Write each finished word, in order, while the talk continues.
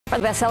For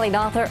the best-selling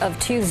author of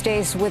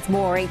Tuesdays with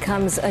Morrie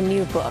comes a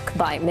new book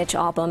by Mitch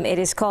Albom. It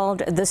is called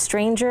The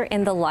Stranger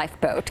in the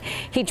Lifeboat.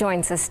 He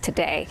joins us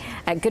today.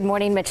 Good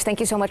morning, Mitch. Thank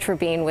you so much for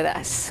being with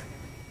us.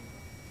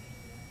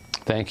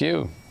 Thank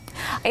you.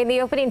 In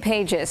the opening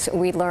pages,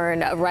 we learn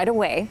right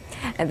away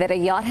that a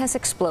yacht has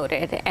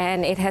exploded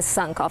and it has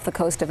sunk off the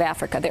coast of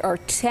Africa. There are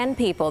 10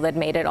 people that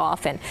made it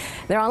off, and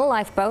they're on a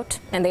lifeboat,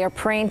 and they are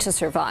praying to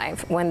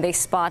survive when they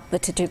spot the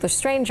titular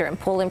stranger and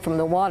pull him from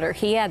the water.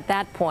 He, at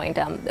that point,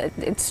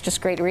 it's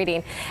just great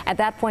reading, at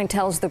that point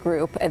tells the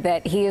group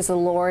that he is the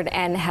Lord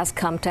and has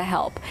come to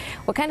help.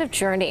 What kind of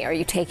journey are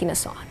you taking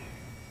us on?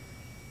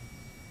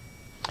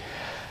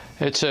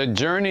 It's a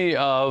journey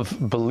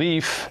of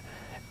belief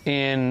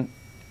in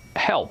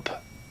help,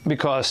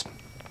 because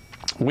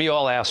we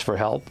all ask for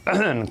help,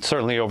 and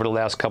certainly over the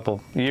last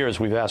couple years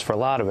we've asked for a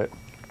lot of it,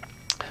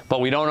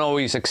 but we don't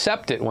always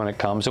accept it when it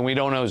comes, and we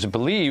don't always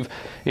believe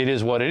it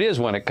is what it is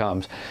when it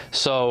comes.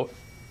 So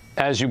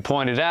as you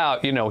pointed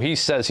out, you know, he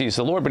says he's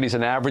the Lord, but he's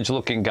an average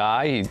looking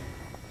guy.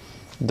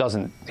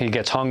 He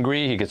gets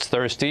hungry, he gets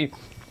thirsty,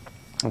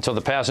 and so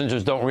the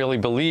passengers don't really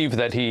believe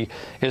that he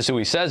is who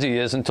he says he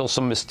is until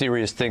some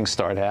mysterious things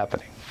start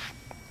happening.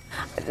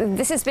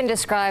 This has been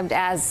described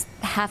as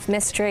half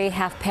mystery,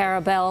 half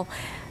parable.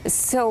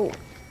 So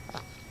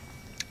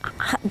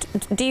how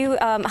do you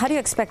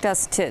expect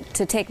us to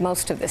take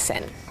most of this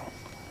in?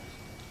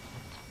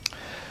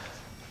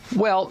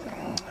 Well,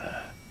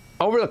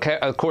 over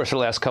the course of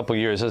the last couple of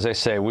years, as I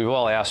say, we've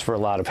all asked for a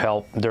lot of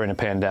help during the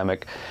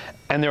pandemic.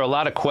 And there are a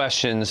lot of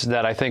questions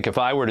that I think if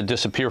I were to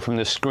disappear from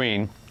this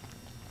screen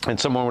and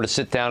someone were to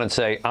sit down and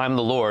say, I'm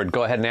the Lord,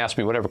 go ahead and ask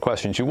me whatever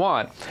questions you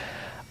want,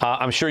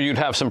 I'm sure you'd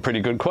have some pretty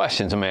good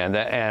questions,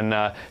 Amanda,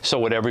 and so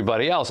would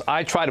everybody else.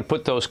 I try to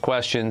put those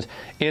questions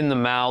in the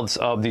mouths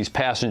of these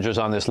passengers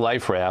on this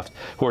life raft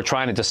who are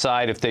trying to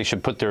decide if they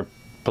should put their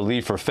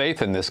belief or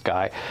faith in this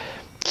guy.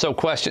 So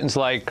questions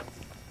like,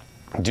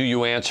 do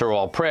you answer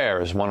all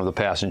prayers? One of the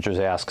passengers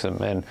asks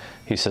him, and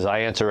he says, I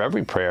answer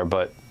every prayer,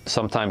 but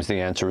sometimes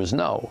the answer is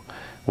no,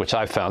 which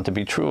I've found to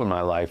be true in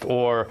my life.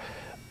 Or,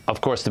 of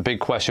course, the big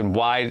question,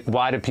 why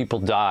do people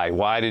die?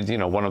 Why did, you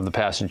know, one of the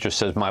passengers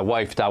says, my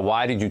wife died.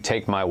 Why did you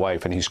take my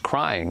wife? And he's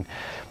crying.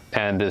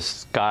 And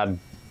this God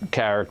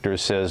character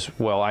says,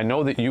 well, I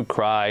know that you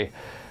cry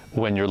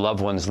when your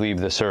loved ones leave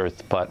this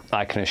earth, but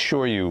I can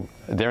assure you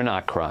they're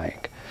not crying.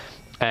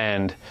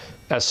 And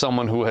as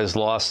someone who has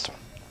lost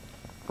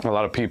a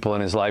lot of people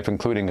in his life,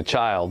 including a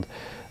child,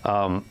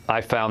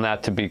 I found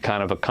that to be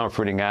kind of a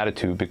comforting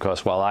attitude,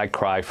 because while I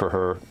cry for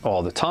her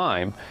all the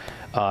time,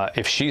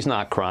 if she's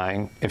not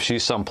crying, if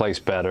she's someplace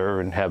better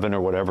in heaven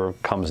or whatever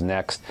comes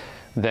next,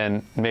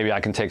 then maybe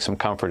I can take some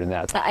comfort in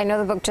that. I know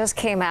the book just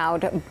came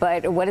out,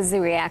 but what has the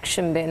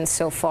reaction been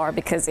so far?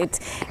 Because it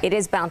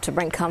is bound to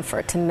bring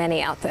comfort to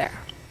many out there.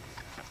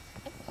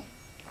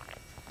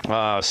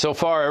 So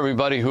far,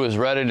 everybody who has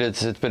read it,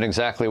 it's been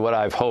exactly what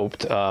I've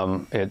hoped.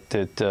 From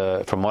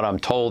what I'm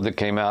told, it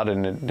came out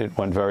and it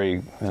went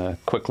very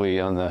quickly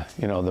on the,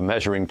 you know, the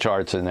measuring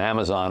charts in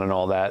Amazon and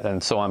all that.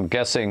 And so I'm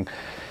guessing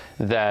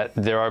that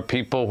there are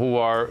people who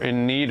are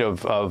in need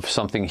of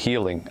something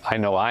healing. I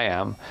know I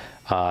am,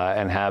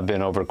 and have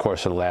been over the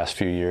course of the last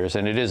few years.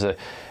 And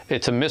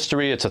it's a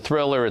mystery, it's a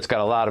thriller, it's got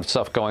a lot of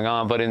stuff going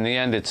on, but in the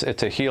end, it's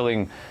a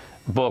healing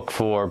book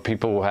for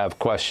people who have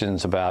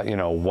questions about, you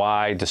know,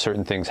 why do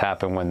certain things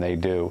happen when they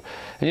do.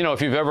 And, you know,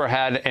 if you've ever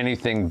had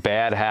anything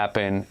bad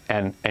happen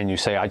and you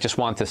say, I just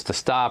want this to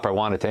stop, I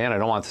want it to end, I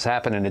don't want this to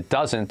happen, and it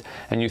doesn't,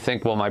 and you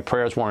think, well, my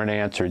prayers weren't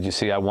answered, you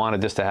see, I wanted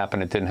this to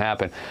happen, it didn't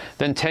happen.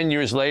 Then 10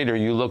 years later,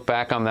 you look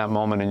back on that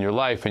moment in your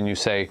life and you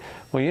say,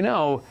 well, you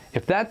know,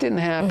 if that didn't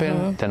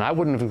happen, then I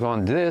wouldn't have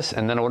gone to this,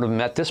 and then I would have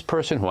met this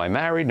person who I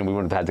married, and we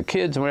wouldn't have had the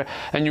kids,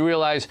 and you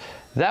realize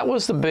that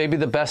was maybe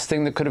the best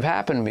thing that could have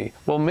happened to me.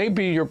 Well,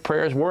 maybe your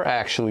prayers were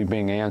actually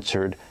being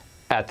answered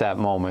at that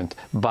moment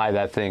by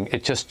that thing.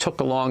 It just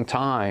took a long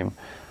time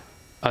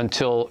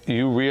until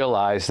you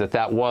realized that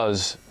that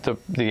was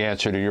the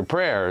answer to your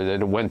prayer,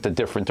 that it went a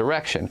different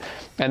direction.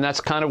 And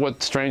that's kind of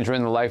what Stranger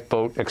in the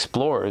Lifeboat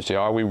explores. You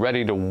know, are we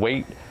ready to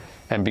wait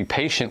and be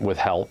patient with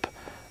help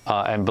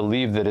and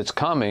believe that it's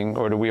coming,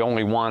 or do we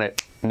only want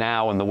it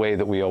now in the way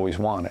that we always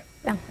want it?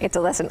 Yeah, it's a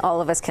lesson all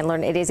of us can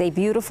learn. It is a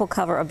beautiful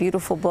cover, a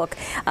beautiful book.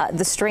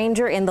 The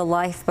Stranger in the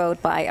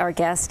Lifeboat by our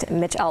guest,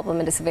 Mitch Albom.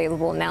 It is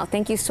available now.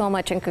 Thank you so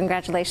much, and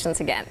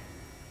congratulations again.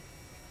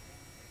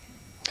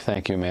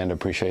 Thank you, Amanda.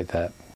 Appreciate that.